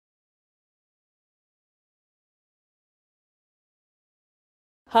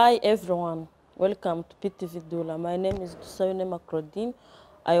Hi everyone, welcome to PT Vidura. My name is Dusayune Macrodine.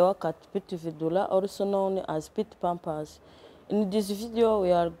 I work at PT Vidura, also known as PT Pampers. In this video,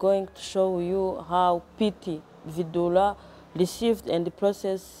 we are going to show you how PT Vidura received and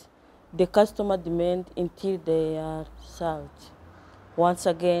processed the customer demand until they are served. Once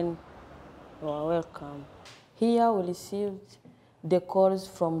again, you are welcome. Here we received the calls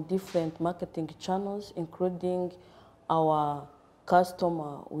from different marketing channels, including our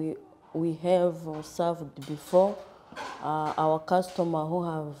customer we have served before, our customer who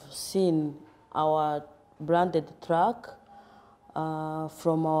have seen our branded truck,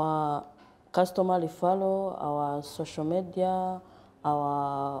 from our customer referral, our social media,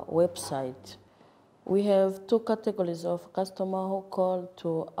 our website. We have two categories of customer who call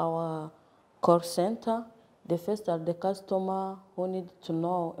to our call center. The first are the customer who need to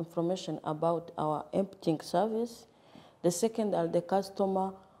know information about our emptying service. The second are the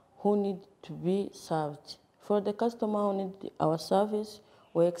customer who need to be served. For the customer who need our service,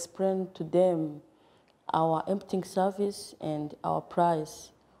 we explain to them our emptying service and our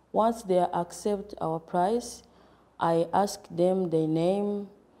price. Once they accept our price, I ask them their name,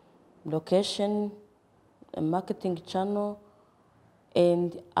 location, a marketing channel,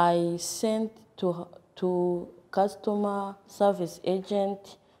 and I send to customer service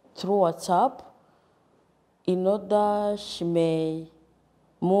agent through WhatsApp in order she may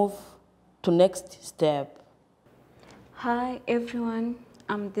move to next step. Hi everyone,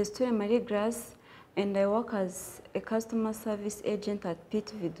 I'm the student Marie Grace and I work as a customer service agent at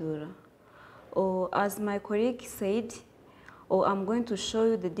PT Vidura. As my colleague said, I'm going to show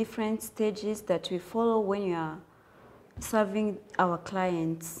you the different stages that we follow when you are serving our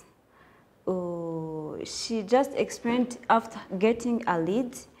clients. She just explained after getting a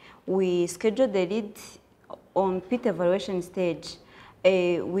lead, we schedule the lead on PT evaluation stage.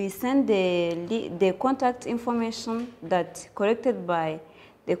 We send the contact information that collected by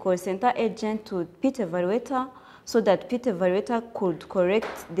the call center agent to PT evaluator so that PT evaluator could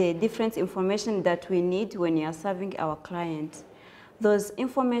correct the different information that we need when you are serving our clients. Those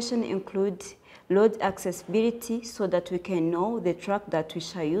information include load accessibility so that we can know the truck that we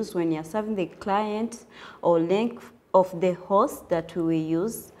shall use when you are serving the client, or length of the hose that we will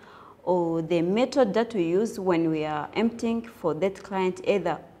use, or the method that we use when we are emptying for that client.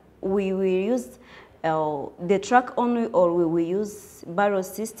 Either we will use the truck only or we will use barrel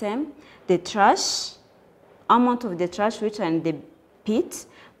system, the trash, amount of the trash which are in the pit,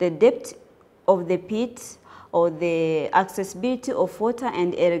 the depth of the pit, or the accessibility of water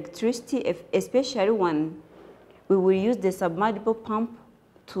and electricity, especially when we will use the submersible pump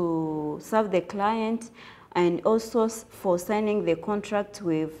to serve the client, and also for signing the contract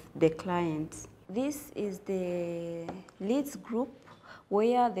with the client. This is the leads group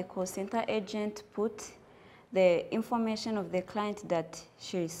where the call center agent put the information of the client that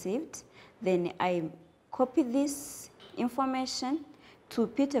she received. Then I copy this information to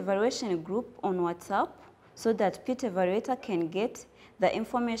PT evaluation group on WhatsApp so that PT evaluator can get the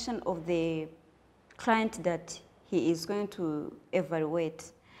information of the client that he is going to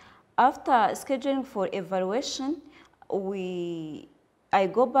evaluate. After scheduling for evaluation, I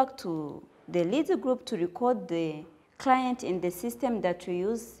go back to the lead group to record the client in the system that we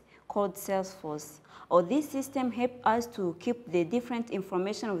use called Salesforce. This system helps us to keep the different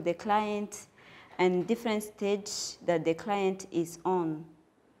information of the client and different stage that the client is on.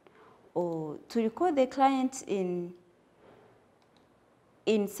 To record the client in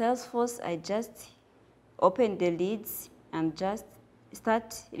Salesforce, I just open the leads and just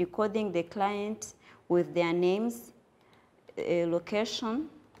start recording the client with their names, location,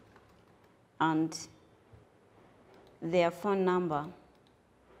 and their phone number.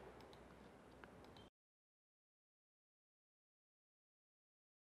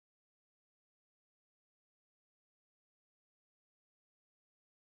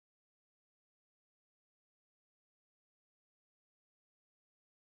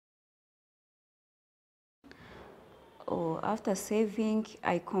 After saving,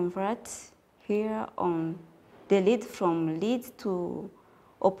 I convert here on the lead from lead to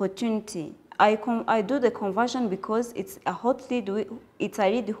opportunity. I do the conversion because it's a hot lead, it's a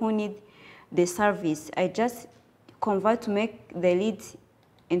lead who need the service. I just convert to make the lead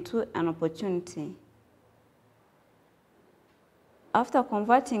into an opportunity. After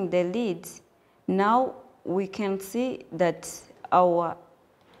converting the lead, now we can see that our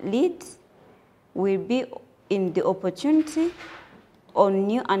lead will be in the opportunity on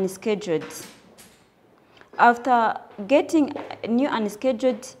new unscheduled. After getting new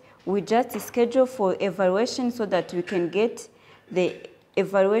unscheduled, we just schedule for evaluation so that we can get the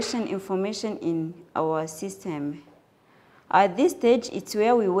evaluation information in our system. At this stage, it's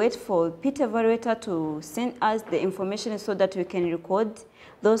where we wait for PIT evaluator to send us the information so that we can record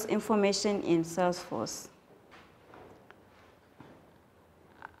those information in Salesforce.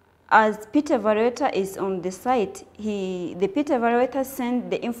 As PIT evaluator is on the site, the PIT evaluator sends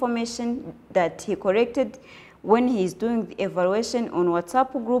the information that he corrected when he's doing the evaluation on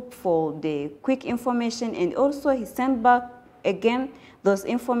WhatsApp group for the quick information, and also he sent back again those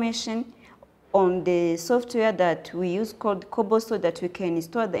information on the software that we use called Kobo, so that we can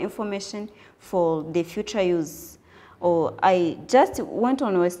store the information for the future use. Or I just went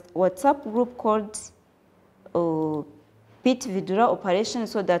on a WhatsApp group called PIT Vidura operation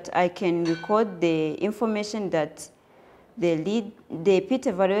so that I can record the information that the PIT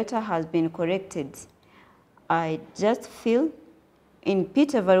evaluator has been corrected. I just fill in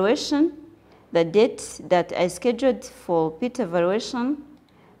PIT evaluation the date that I scheduled for PIT evaluation.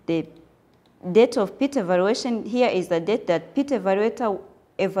 The date of PIT evaluation here is the date that PIT evaluator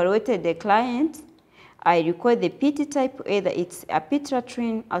evaluated the client. I record the PIT type, either it's a pit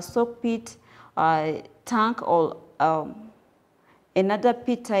latrine, a soak pit, a tank, or another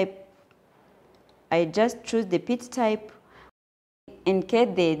pit type. I just choose the pit type,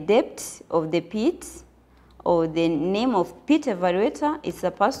 indicate the depth of the pit, or the name of PIT evaluator. It's the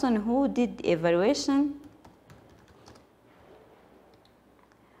person who did the evaluation,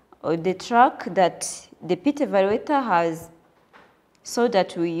 or the truck that the PIT evaluator has, so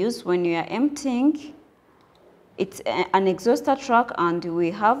that we use when we are emptying. It's an exhauster truck, and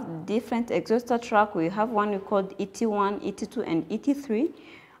we have different exhauster truck. We have one we called ET1, ET2, and ET3.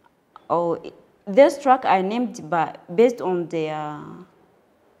 This truck are named based on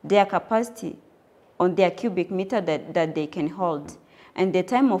their capacity, on their cubic meter that they can hold, and the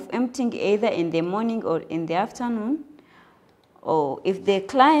time of emptying, either in the morning or in the afternoon. Or if the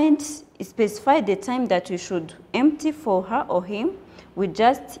client specified the time that we should empty for her or him, we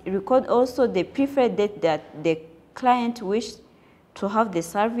just record also the preferred date that the client wished to have the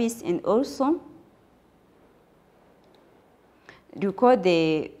service, and also record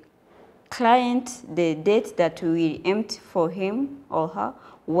the client the date that we empty for him or her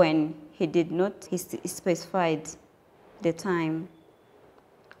when he did not specified the time.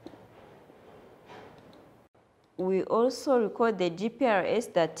 We also record the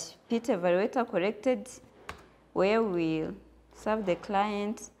GPRS that PIT evaluator corrected, where we serve the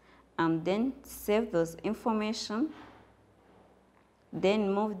client and then save those information,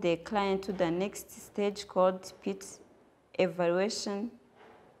 then move the client to the next stage called PIT evaluation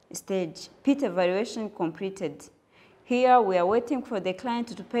stage. PIT evaluation completed. Here we are waiting for the client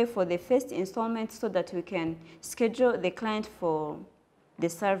to pay for the first installment so that we can schedule the client for the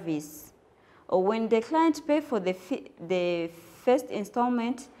service. Or when the client pay for the first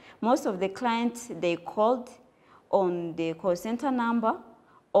installment, most of the clients, they called on the call center number,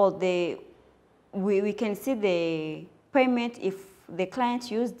 or we can see the payment if the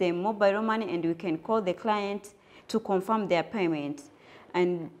client used the mobile money, and we can call the client to confirm their payment.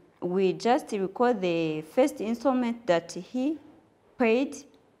 And we just record the first installment that he paid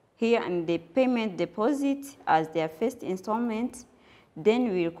here and the payment deposit as their first installment.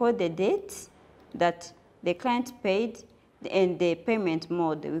 Then we record the date that the client paid and the payment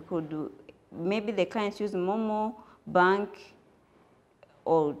mode. We could do, maybe the client used Momo, bank,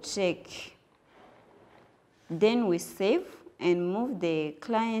 or check. Then we save and move the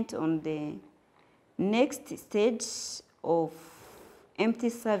client on the next stage of empty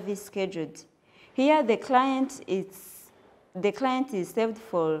service scheduled. Here the client is saved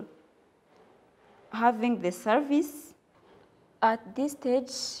for having the service. At this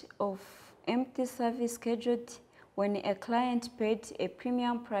stage of empty service scheduled, when a client paid a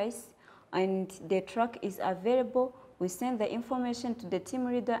premium price and the truck is available, we send the information to the team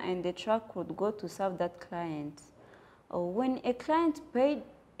leader and the truck would go to serve that client. When a client paid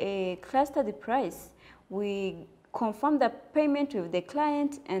a clustered price, we confirm the payment with the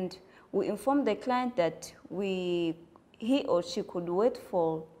client and we inform the client that he or she could wait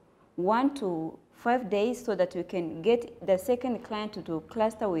for 1 to 5 days so that we can get the second client to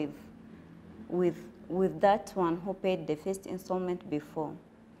cluster with that one who paid the first installment before.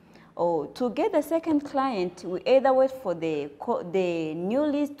 Or to get the second client, we either wait for the new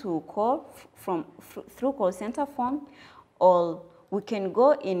list to call through call center phone, or we can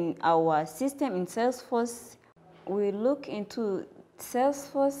go in our system in Salesforce. We look into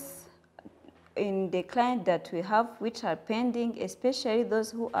Salesforce in the client that we have which are pending, especially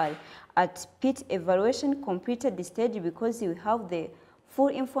those who are at PIT evaluation completed stage, because we have the full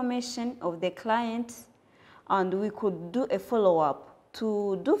information of the client and we could do a follow-up.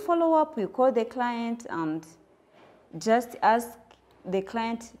 To do follow-up, we call the client and just ask the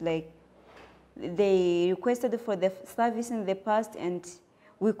client, like, they requested for the service in the past, and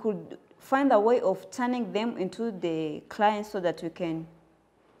we could find a way of turning them into the client so that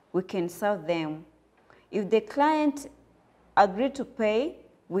we can serve them. If the client agreed to pay,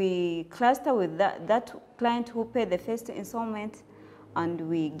 we cluster with that client who paid the first installment, and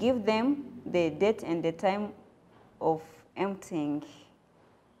we give them the date and the time of emptying.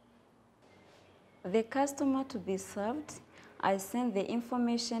 The customer to be served, I send the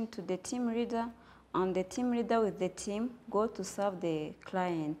information to the team leader, and the team leader with the team go to serve the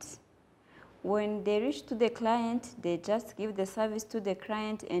client. When they reach to the client, they just give the service to the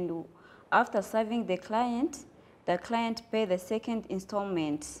client, and after serving the client pay the second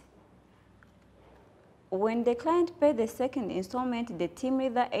installment. When the client pay the second installment, the team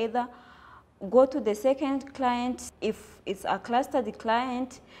leader either go to the second client if it's a clustered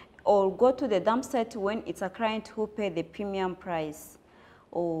client, or go to the dump site when it's a client who paid the premium price.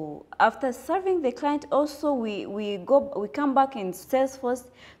 Or after serving the client, also we come back in Salesforce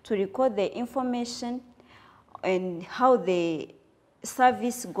to record the information and how the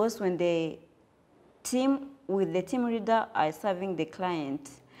service goes when the team with the team leader are serving the client.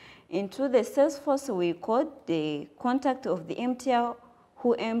 Into the Salesforce, we record the contact of the emptier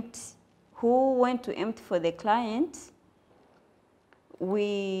who went to empty for the client.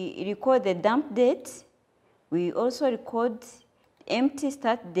 We record the dump date. We also record empty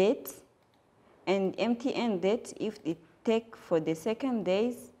start date and empty end date if it take for the second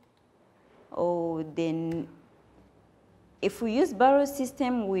days. Or then if we use barrel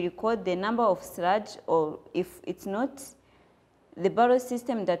system, we record the number of sludge, or if it's not the barrel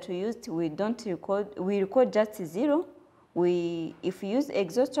system that we used, we don't record, we record just 0. If we use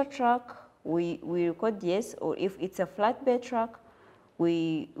exhauster truck, we record yes, or if it's a flatbed truck,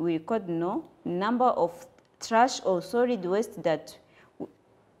 we record no. Number of trash or solid waste that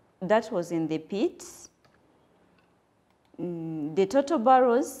was in the pit. The total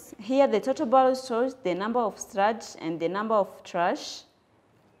barrels, here the total barrels shows the number of sludge and the number of trash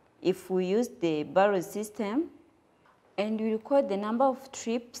if we use the barrel system. And we record the number of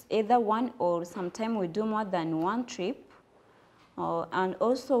trips, either one or sometimes we do more than one trip. And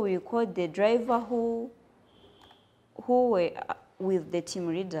also we record the driver who were with the team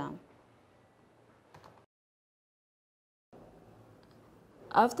leader.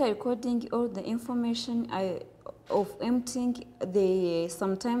 After recording all the information of emptying,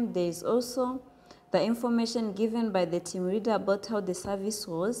 sometimes there is also the information given by the team leader about how the service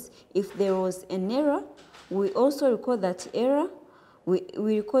was. If there was an error, we also record that error. We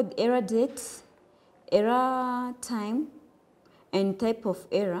record error date, error time, and type of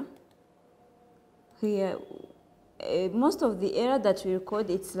error. Here, most of the error that we record,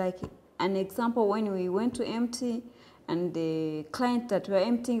 it's like an example when we went to empty and the client that we're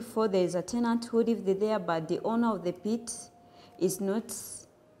emptying for, there is a tenant who lived there, but the owner of the pit is not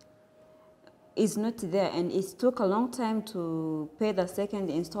there, and it took a long time to pay the second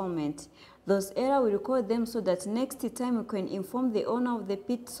installment. Those errors, we record them so that next time we can inform the owner of the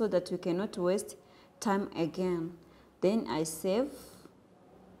pit so that we cannot waste time again. Then I save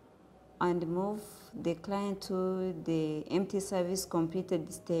and move the client to the empty service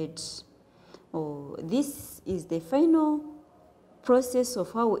completed stage. This is the final process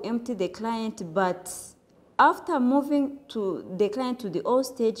of how we empty the client, but after moving to the client to the old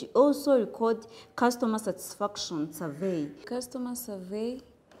stage, also record customer satisfaction survey. Customer survey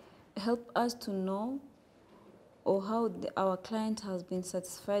help us to know how our client has been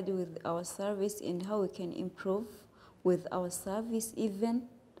satisfied with our service and how we can improve with our service, even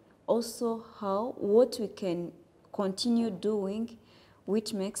also what we can continue doing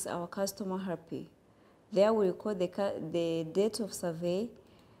which makes our customer happy. There we record the date of survey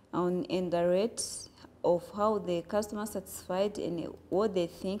and the rate of how the customer satisfied and what they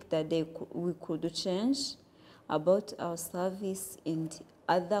think that we could change about our service and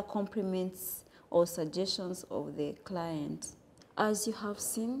other compliments or suggestions of the client. As you have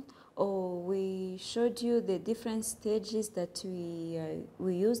seen, we showed you the different stages that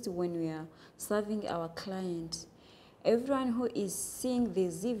we used when we are serving our client. Everyone who is seeing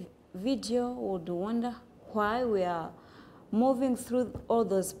this video would wonder why we are moving through all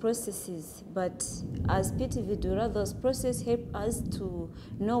those processes, but as PT Vidura, those processes help us to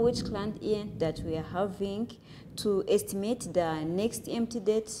know which client that we are having, to estimate the next empty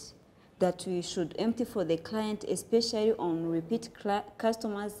date that we should empty for the client, especially on repeat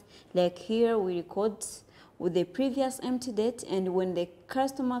customers. Like here, we record with the previous empty date, and when the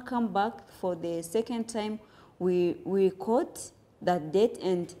customer come back for the second time, we record that date,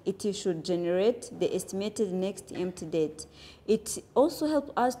 and it should generate the estimated next empty date. It also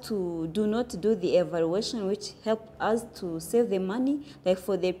helps us to not do the evaluation, which help us to save the money. Like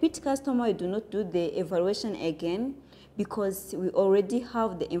for the repeat customer, we do not do the evaluation again because we already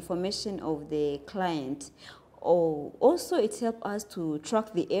have the information of the client. Also, it helps us to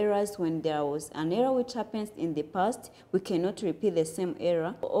track the errors. When there was an error which happens in the past, we cannot repeat the same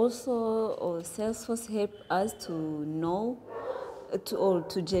error. Also, Salesforce helps us to know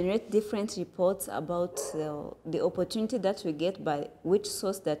to generate different reports about the opportunity that we get, by which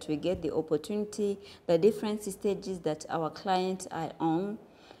source that we get the opportunity, the different stages that our clients are on,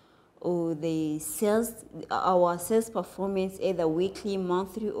 or our sales performance, either weekly,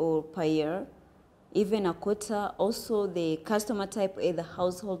 monthly, or per year, even a quarter. Also the customer type, either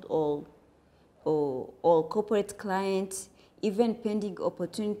household or corporate client, even pending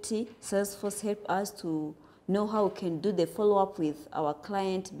opportunity. Salesforce help us to know how we can do the follow-up with our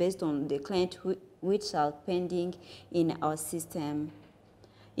client based on the client which are pending in our system.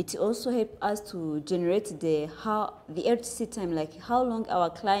 It also helps us to generate the RTC time, like how long our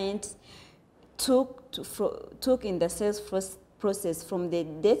client took in the sales process from the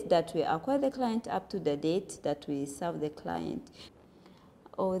date that we acquire the client up to the date that we serve the client.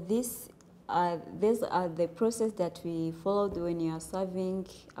 These are the process that we followed when you are serving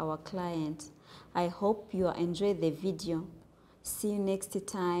our client. I hope you enjoyed the video. See you next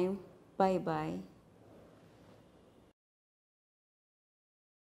time. Bye bye.